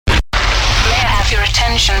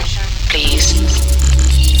Attention, please.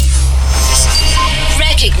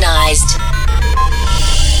 Recognized.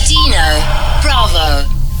 Dino Bravo.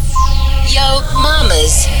 Yo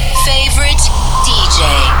Mama's favorite DJ.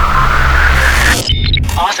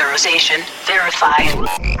 Authorization verified.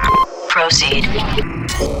 Proceed.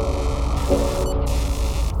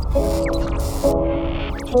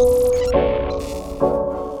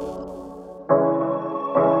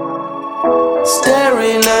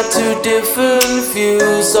 Staring at two different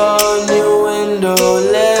views on your window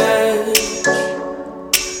ledge.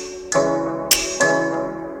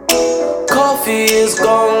 Coffee is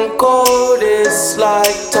gone cold, it's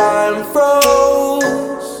like time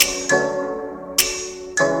froze.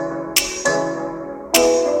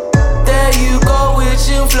 There you go,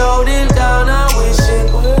 wishing, floating down, I wish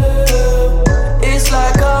it will. It's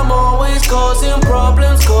like I'm always causing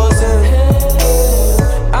problems, causing hell.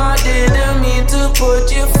 I didn't mean to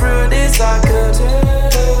put you through this, I could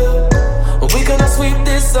tell. We gonna sweep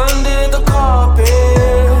this under the carpet.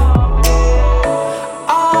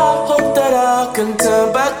 I hope that I can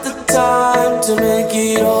turn back the time to make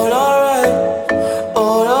it all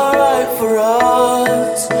alright for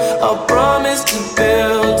us. I promise to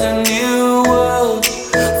build a new world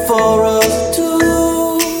for us two,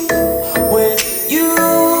 with you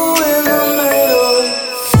in the middle.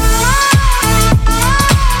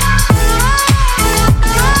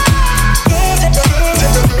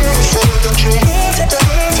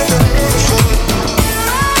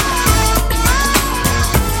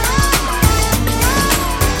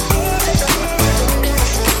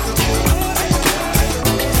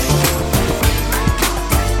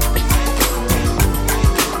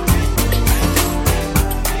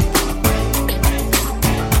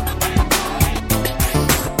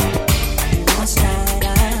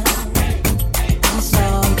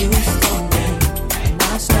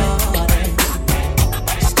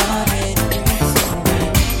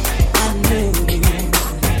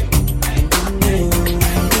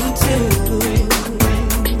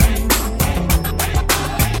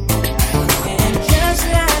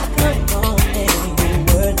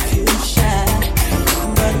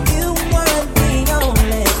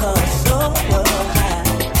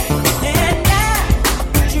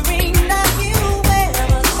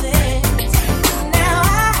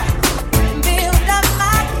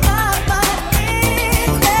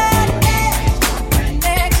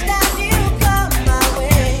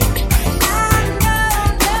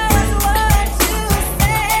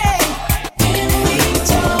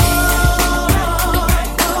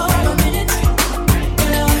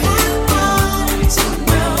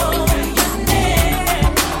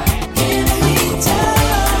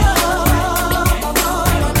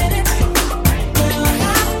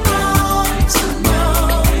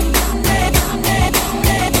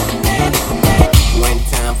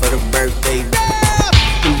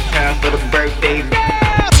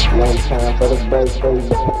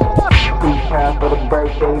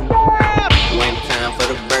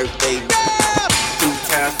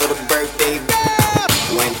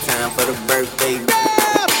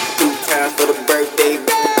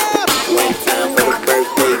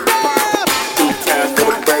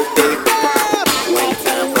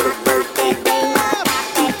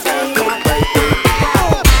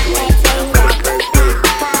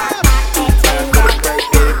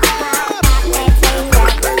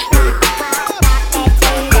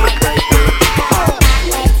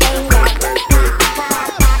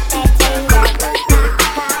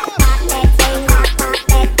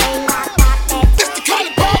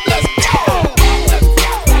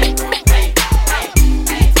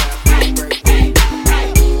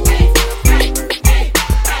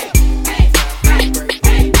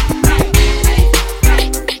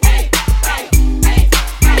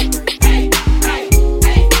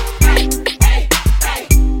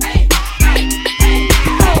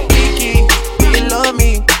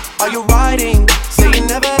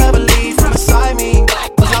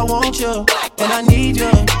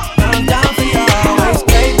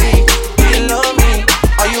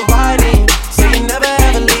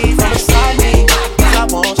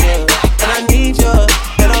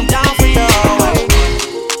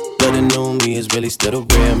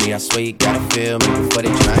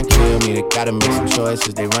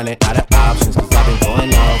 Choices, they running out of options, cause I've been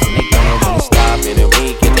going off and they don't know when to stop it. And when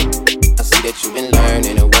you get it, I see that you've been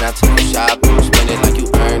learning. And when I took you shopping, you spend it like you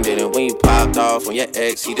earned it. And when you popped off on your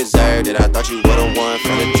ex, he deserved it. I thought you were the one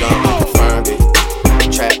from the jump, I confirmed it.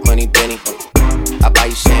 Trap money, Benny. I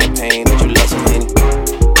buy you champagne, but you love some Henny.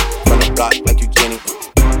 From the block like you Jenny.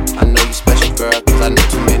 I know you special, girl, cause I know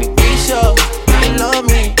too many. Risha, you love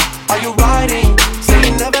me, are you riding? Say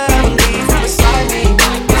you never ever leave from beside me.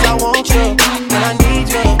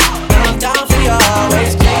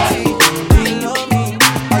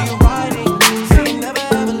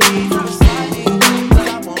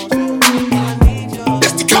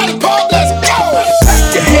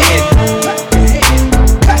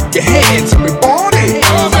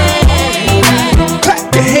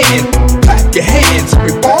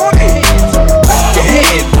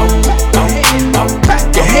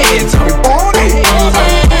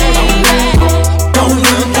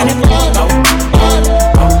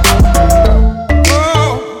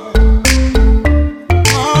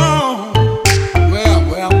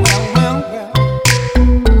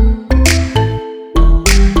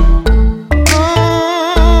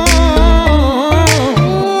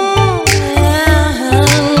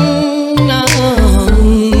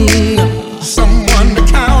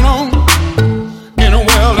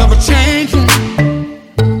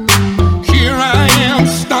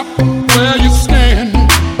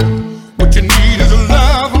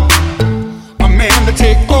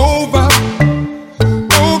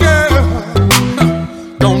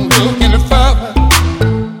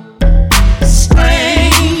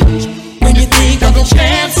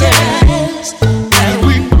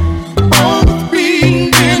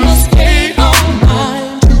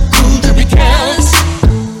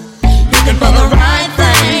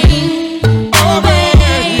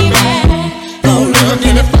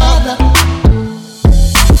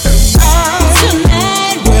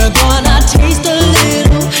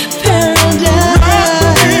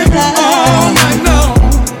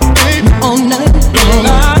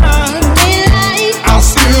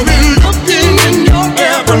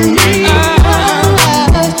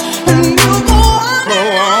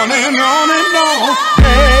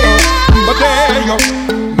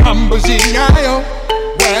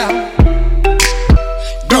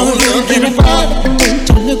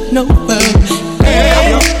 no world.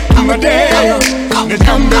 Hey, I'm a damn, it's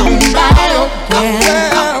come down by.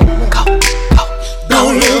 Yeah,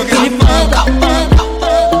 don't look any further.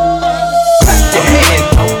 Clap your hands,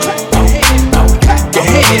 clap your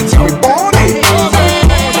hands, we born it.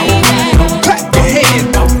 Clap your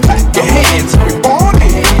hands, clap your hands, we born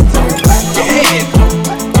it. Clap your hands,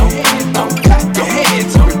 clap your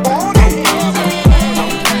hands, we born it.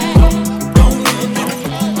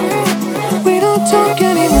 We don't talk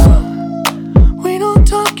anymore. We don't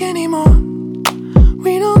talk anymore.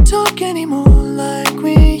 We don't talk anymore like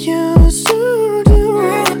we used to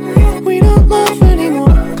do. We don't love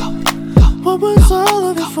anymore. What was all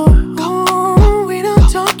of it for? Oh, we don't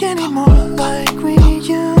talk anymore like we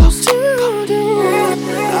used to do.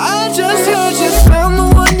 I just heard you found the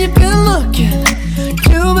one you've been looking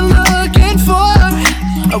for.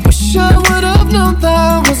 I wish I would have known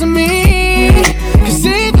that wasn't me. 'Cause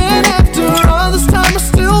even after all this time I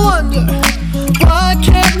still wonder why I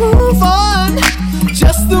can't move on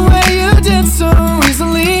just the way you did so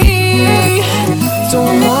easily.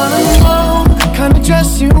 Don't wanna know the kind of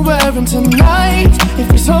dress you're wearing tonight, if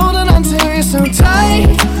he's holding on to you so tight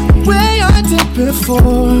the way I did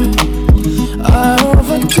before. I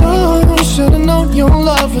overdosed, should've known your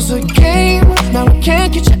love was a game. Now I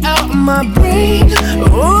can't get you out of my brain.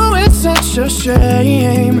 Oh, it's such a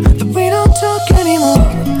shame that we don't talk anymore.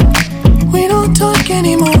 We don't talk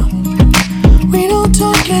anymore. We don't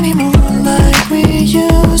talk anymore like we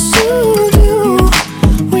used to do.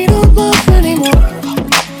 We don't love anymore.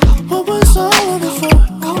 What was all of it for?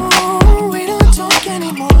 Oh, we don't talk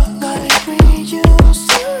anymore like we used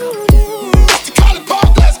to do.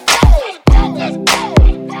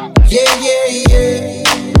 Yeah, yeah, yeah.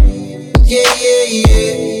 Yeah, yeah,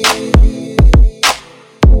 yeah.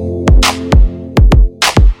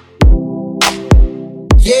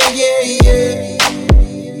 Yeah, yeah, yeah.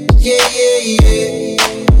 Yeah, yeah, yeah.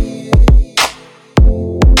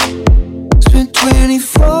 Spent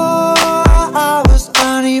 24 hours, I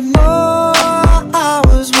need more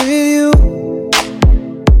hours with you.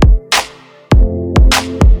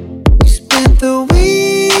 We spent the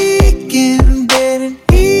weekend bed and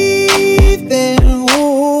even.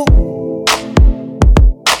 Ooh.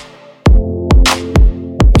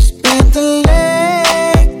 We spent the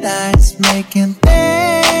late nights making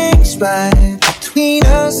things right between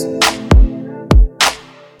us.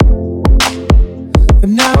 But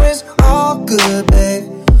now it's all good, babe.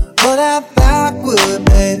 But I backward,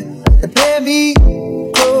 babe. And baby,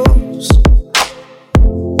 close.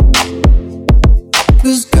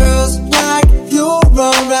 'Cause girls like you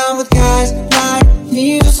run around with guys like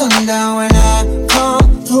me till sundown. When I come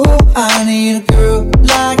through, I need a girl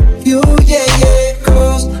like you, yeah, yeah.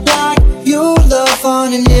 Girls like you love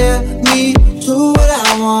fun and yeah, me do what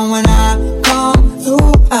I want. When I come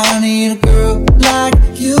through, I need a girl like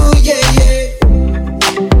you, yeah, yeah.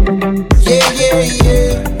 Yeah, yeah,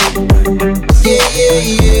 yeah. Yeah, yeah,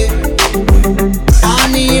 yeah. I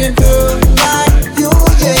need a girl like you,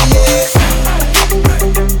 yeah, yeah.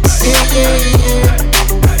 Yeah, yeah, yeah.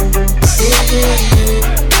 Yeah, yeah, yeah.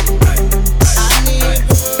 I need a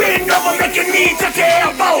girl. Bend over, make your knees touch your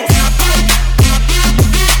elbows.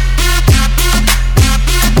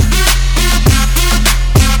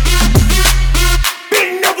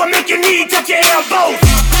 Bend over, make your knees touch your elbows.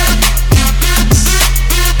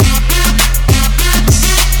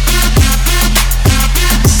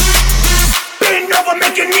 Bend over,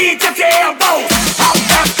 make your knees touch your elbows. How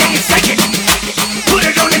fast can you shake it? Put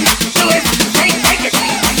it on it, do it, can't take it.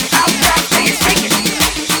 How fast can you shake it?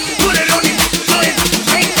 Put it on it, do it,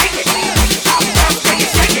 can't take it. How fast can you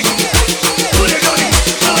shake it? Put it on it,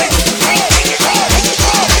 do it, can't take it.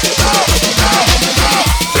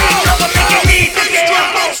 Bend over, make your knees touch your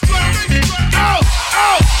elbows. Oh,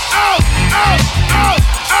 oh, oh, oh, oh,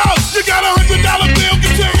 oh. You got $100 bill,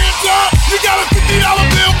 get your hands up. You got a $50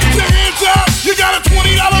 bill, get your hands up. You got a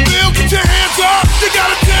 $20 bill, get your hands up. You got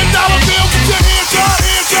a $10 bill,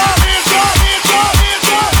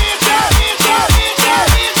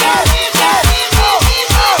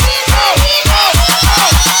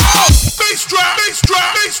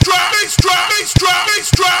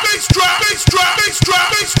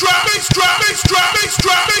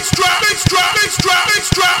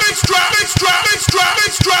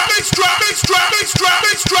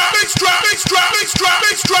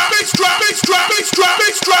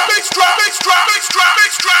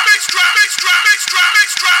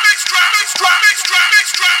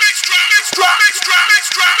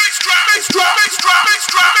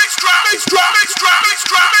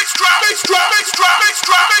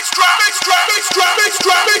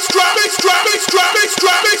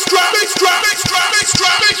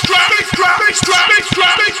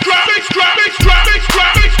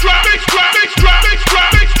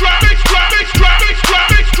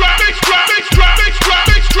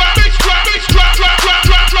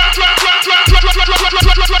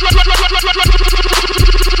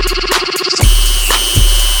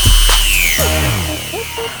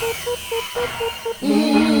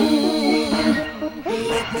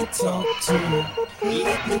 talk to you.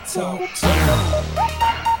 Let me talk to you.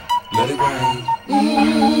 Let it rain.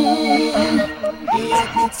 Let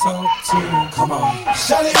me talk to you. Come on.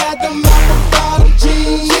 Shawty had the mouth bottom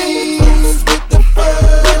jeans with the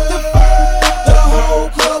fur. The whole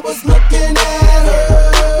club was looking at her.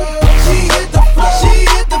 She hit the floor. She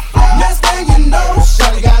hit the floor. Next thing you know,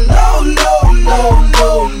 shawty got low, low, low,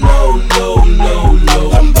 low, low, low, low, low.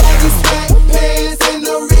 Them baggy sweatpants and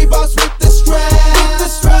the Reeboks with the strap.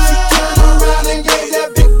 She turned around and gave that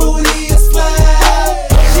big booty a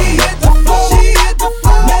slap. She hit the floor. She hit the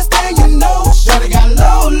floor. Next thing you know, shawty got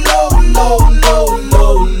low, low, low, low,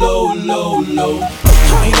 low, low, low, low.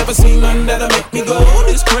 I ain't never seen nothing that'll make me go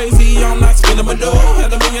this crazy all night spinning my dough.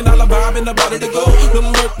 Had $1 million vibe in the body to go.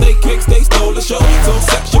 Them birthday cakes, they stole the show. So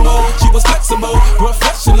sexual, she was flexible,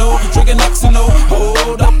 professional, drinking Xano.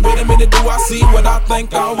 Hold up, wait a minute, do I see what I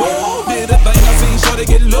think I will? Did a thing I seen, sure to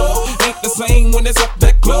get low. Ain't the same when it's up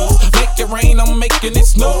that close. Make it rain, I'm making it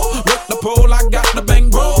snow. Work the pole, I got the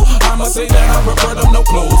bang roll. I'ma say that I prefer them no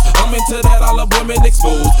clothes. I'm into that, all the women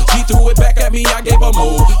exposed. She threw it back at me, I gave her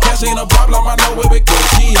more. Cash ain't a problem, I know where it goes.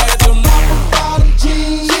 She had them bottom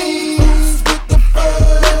jeans with the fur.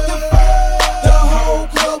 The whole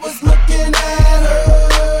club was looking at her.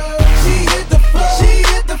 She hit the floor. She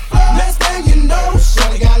hit the floor. Next thing you know,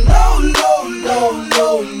 shawty got low, low, low,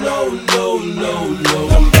 low, low, low, low, low.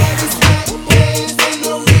 Them baggy sweatpants and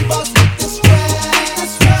the Reeboks with the strap.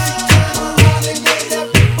 She turned around and gave that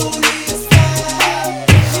big booty a slap.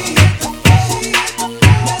 She hit the floor. She hit the floor.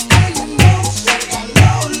 Next thing you know, shawty got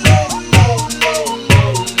low, low, low,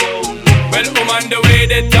 low, low, low, low. Well, I'm on the way,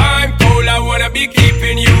 the time cold, I wanna be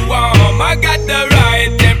keeping you warm. I got the right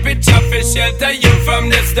temperature for shelter you from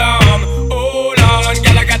the storm. Hold on,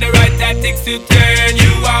 girl, I got the right tactics to turn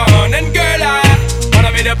you on. And girl, I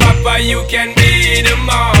wanna be the papa, you can be the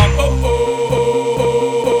mom. Oh, oh, oh,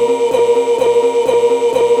 oh,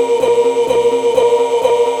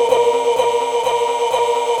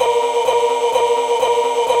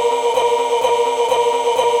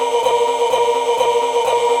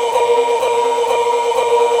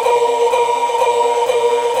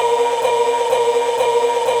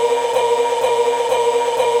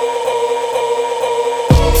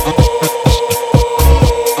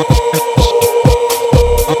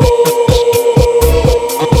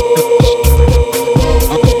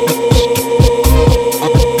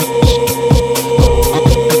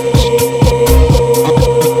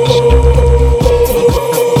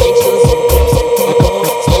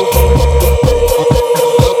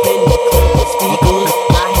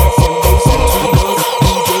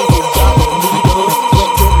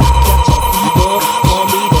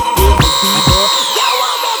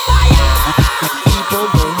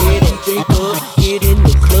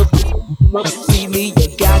 See me, you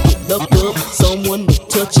got it looked up. Someone to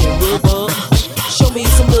touch and rub up. Show me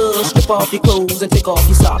some love, strip off your clothes and take off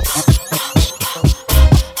your socks.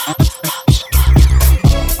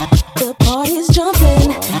 The party's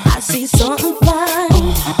jumping, I see something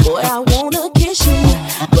fine. Boy, I wanna kiss you,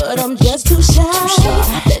 but I'm just too shy.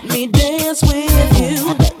 Let me dance with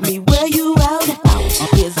you, let me wear you out.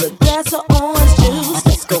 Here's a glass of orange juice,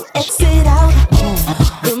 let's go exit out.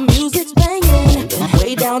 The music's banging,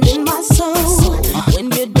 way down in my soul.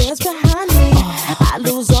 When you dance behind me, I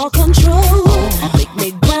lose all control. Make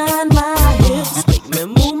me grind my hips, make me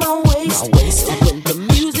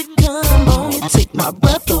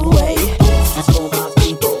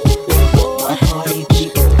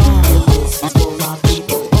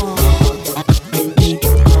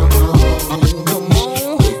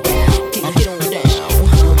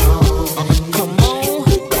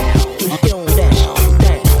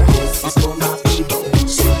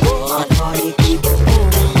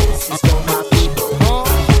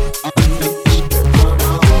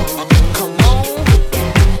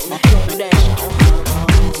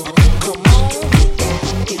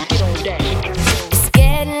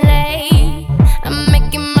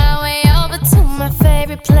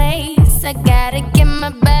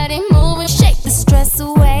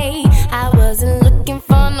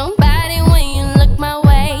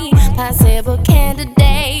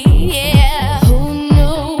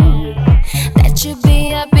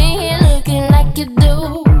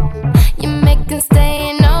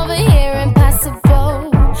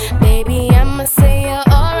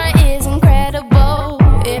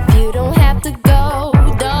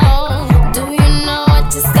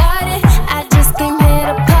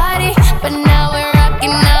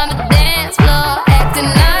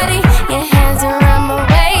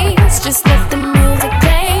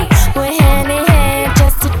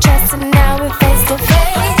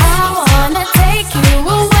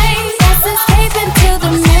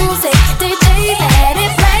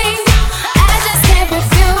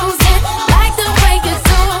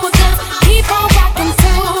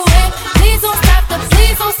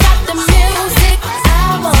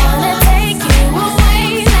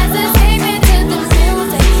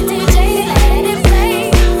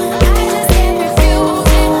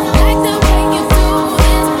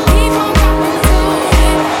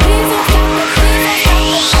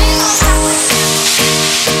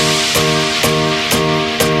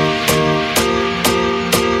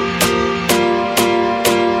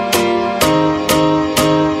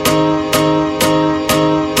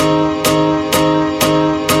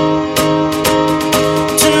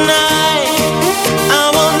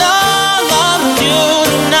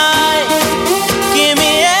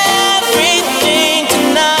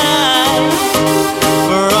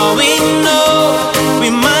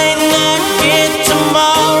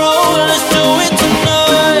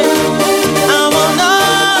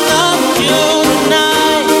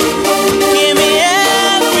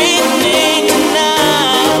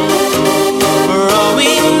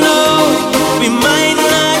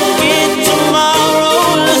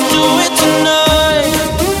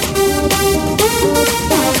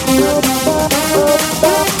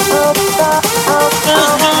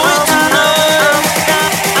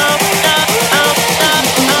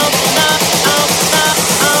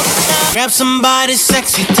somebody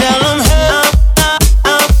sexy, tell them, hey,